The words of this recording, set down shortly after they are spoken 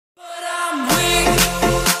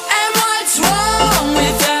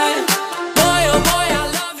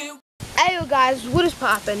guys, what is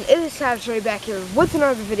poppin'? It is Saturday back here with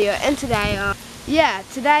another video, and today, I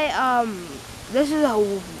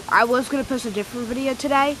was gonna post a different video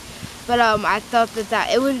today, but I thought that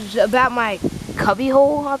it was about my cubby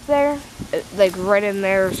hole up there, like right in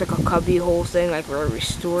there. It's like a cubby hole thing, like where it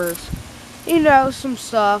restores, you know, some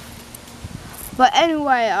stuff. But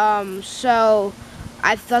anyway, so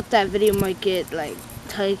I thought that video might get like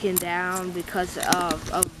taken down because of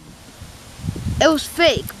it was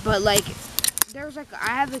fake, but like there was like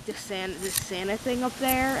I had like this Santa thing up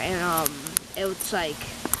there, and it was like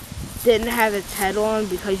didn't have its head on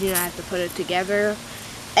because, you know, I have to put it together,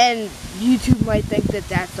 and YouTube might think that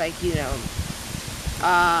that's like, you know,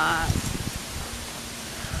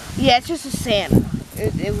 yeah, it's just a Santa.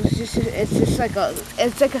 It's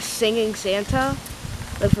like a singing Santa,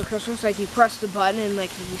 like for Christmas. Like you press the button and like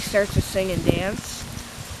he starts to sing and dance.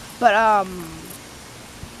 But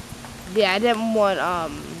yeah, I didn't want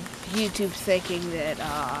YouTube thinking that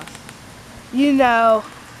you know,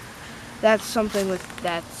 that's something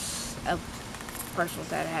that's a personal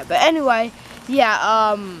that I have. But anyway,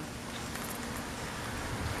 yeah,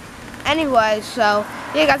 anyway, so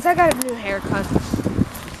yeah guys, I got a new haircut.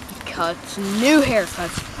 New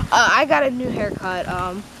haircuts. I got a new haircut.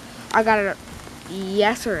 I got it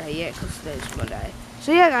yesterday, yeah, because today's Monday.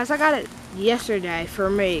 So yeah guys, I got it yesterday for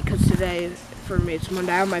me, because today for me it's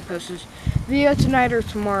Monday. I might post this video tonight or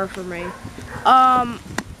tomorrow for me.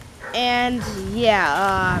 And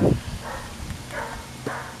yeah,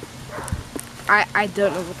 I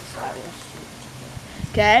don't know what the style is.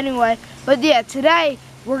 Okay, anyway, but yeah, today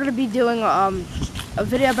we're gonna be doing a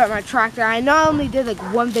video about my tractor. I know I only did like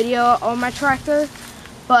one video on my tractor,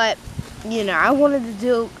 but you know, I wanted to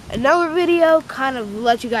do another video, kind of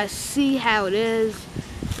let you guys see how it is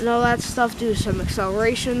and all that stuff, do some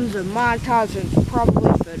accelerations and montage and probably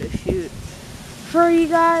a photo shoot for you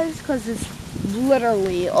guys, because it's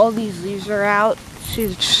literally all these leaves are out. See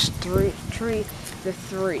the tree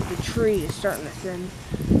is starting to thin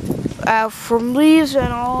out from leaves,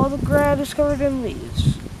 and all the ground is covered in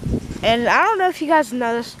leaves. And I don't know if you guys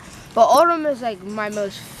know this, but autumn is like my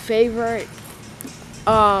most favorite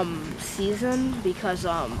season because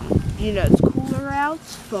you know, it's cooler out.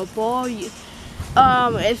 It's football.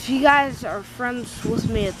 If you guys are friends with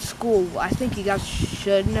me at school, I think you guys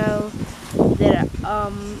should know that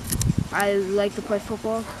I like to play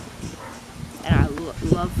football, and I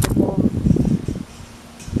love football.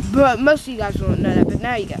 But most of you guys won't know that, but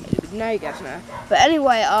now you guys know. But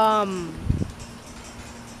anyway,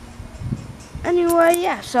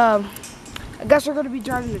 yeah, so I guess we're gonna be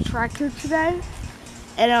driving the tractor today,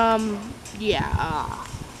 and yeah.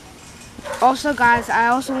 Also, guys, I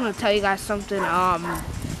also want to tell you guys something.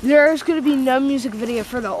 There's gonna be no music video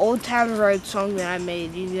for the Old Town Road song that I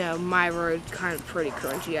made. You know, my road, kind of pretty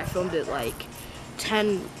crunchy. I filmed it like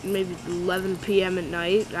 10, maybe 11 p.m. at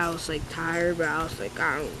night. I was like tired, but I was like,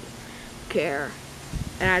 I don't care,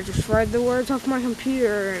 and I just read the words off my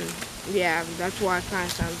computer, and yeah, that's why it kind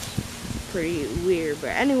of sounds pretty weird.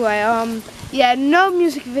 But anyway, yeah, no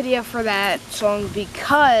music video for that song,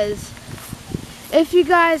 because if you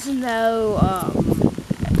guys know,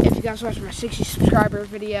 if you guys watched my 60 subscriber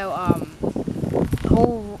video, the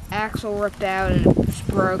whole axle ripped out and it's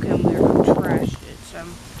broken. We were trashed it. So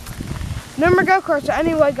no more go-karts. So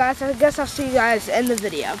anyway, guys, I guess I'll see you guys in the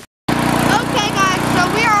video. Okay, guys, so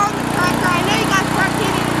we are on the tractor. I know you guys probably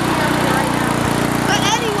can't even hear me right now, but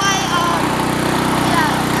anyway,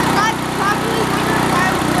 yeah, you guys probably wondering why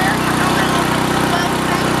I was wearing a helmet on the boat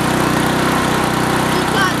thing.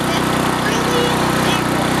 Because it's really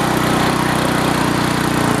dangerous.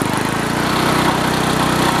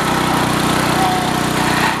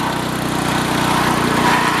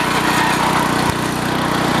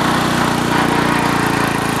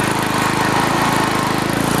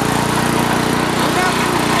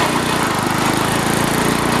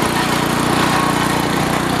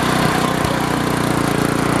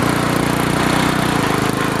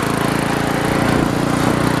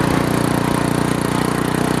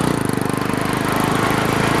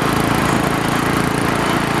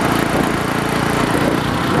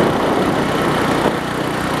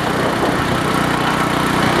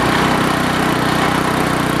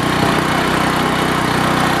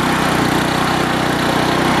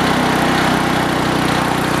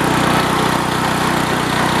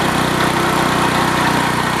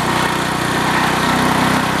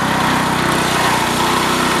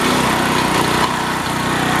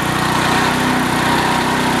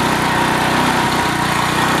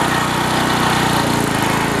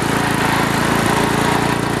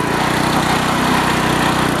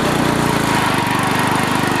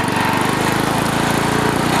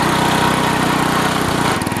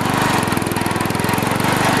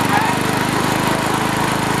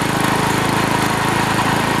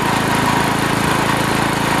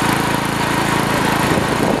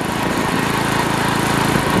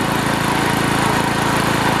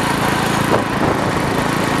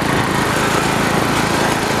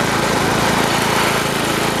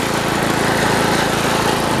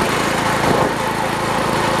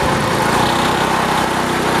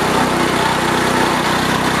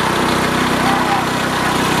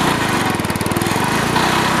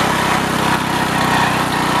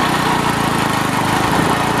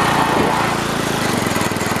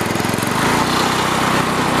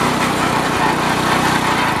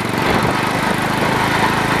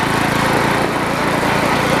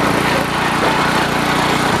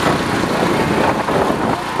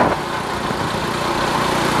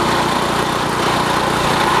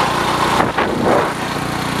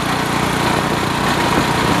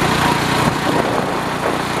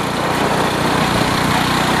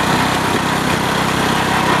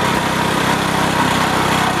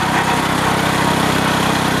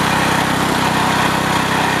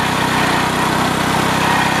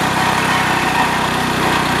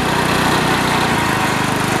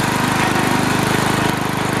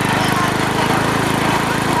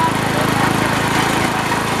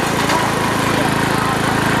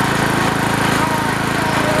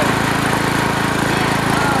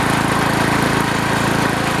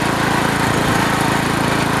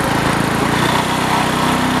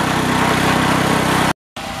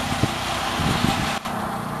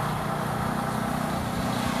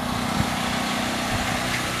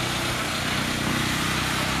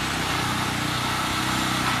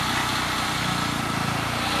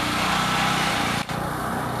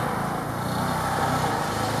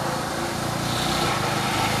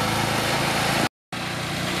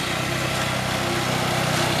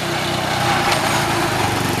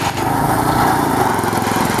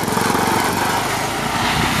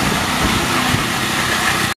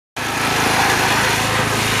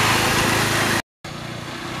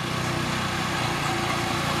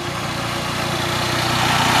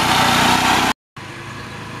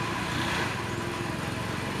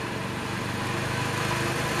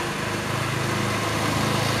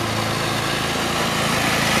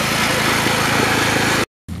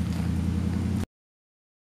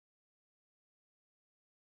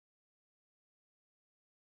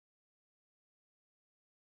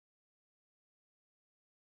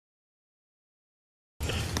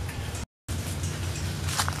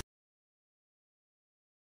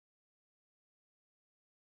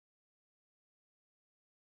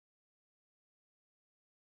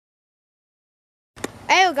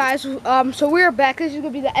 Hey guys, so we're back. This is gonna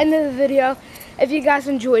be the end of the video. If you guys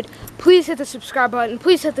enjoyed, please hit the subscribe button.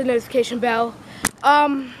 Please hit the notification bell.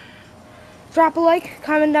 Drop a like,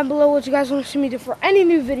 comment down below what you guys want to see me do for any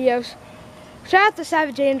new videos. Shout out to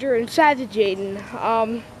Savage Andrew and Savage Aden.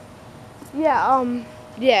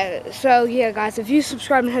 So yeah, guys, if you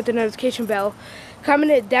subscribe and hit the notification bell,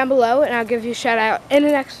 comment it down below, and I'll give you a shout out in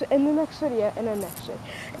the next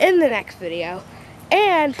video.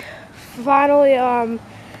 And finally,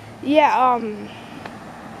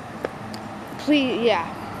 please,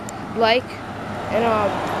 like, and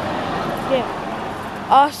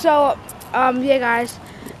also, guys,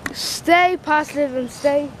 stay positive and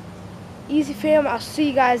stay easy, fam. I'll see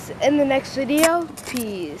you guys in the next video.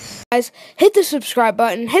 Peace. Guys, hit the subscribe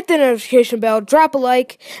button, hit the notification bell, drop a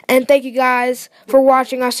like, and thank you guys for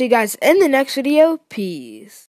watching. I'll see you guys in the next video. Peace.